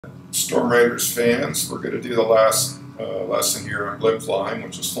Storm Raiders fans, we're going to do the last lesson here on blimp flying,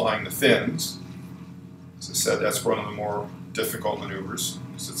 which is flying the fins. As I said, that's one of the more difficult maneuvers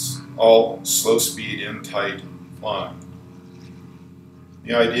because it's all slow speed in tight flying.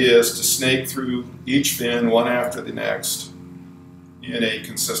 The idea is to snake through each fin one after the next in a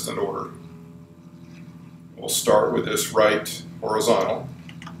consistent order. We'll start with this right horizontal.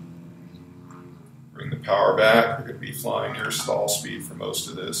 Bring the power back. We're going to be flying near stall speed for most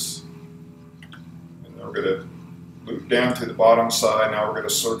of this. And then we're going to loop down to the bottom side. Now we're going to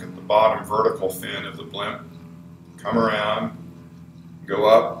circuit the bottom vertical fin of the blimp. Come around, go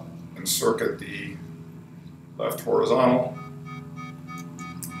up, and circuit the left horizontal.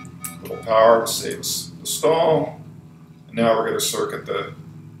 A little power to save us the stall. And now we're going to circuit the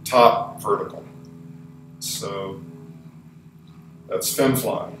top vertical. So that's fin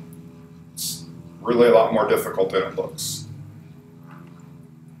flying. It's really a lot more difficult than it looks.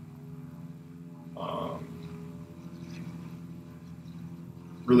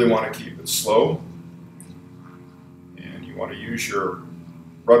 Really want to keep it slow, and you want to use your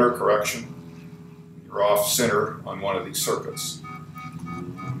rudder correction. You're off center on one of these circuits.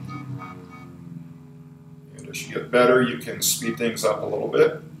 And as you get better, you can speed things up a little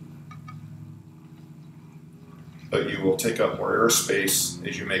bit, but you will take up more airspace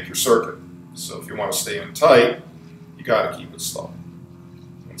as you make your circuit. So if you want to stay in tight, you got to keep it slow.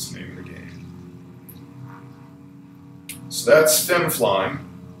 That's the name of the game. So that's fin flying.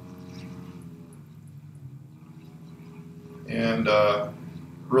 And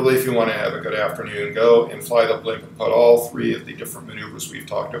really, if you want to have a good afternoon, go and fly the blimp and put all three of the different maneuvers we've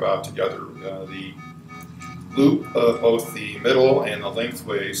talked about together. The loop of both the middle and the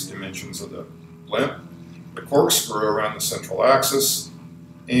lengthways dimensions of the blimp, the corkscrew around the central axis,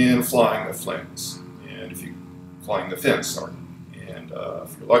 and flying the fins. And if you flying the fins, sorry. And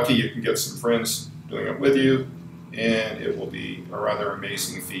if you're lucky, you can get some friends doing it with you, and it will be a rather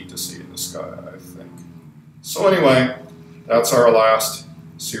amazing feat to see in the sky, I think. So anyway, that's our last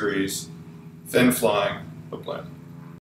series, fin flying the blimp.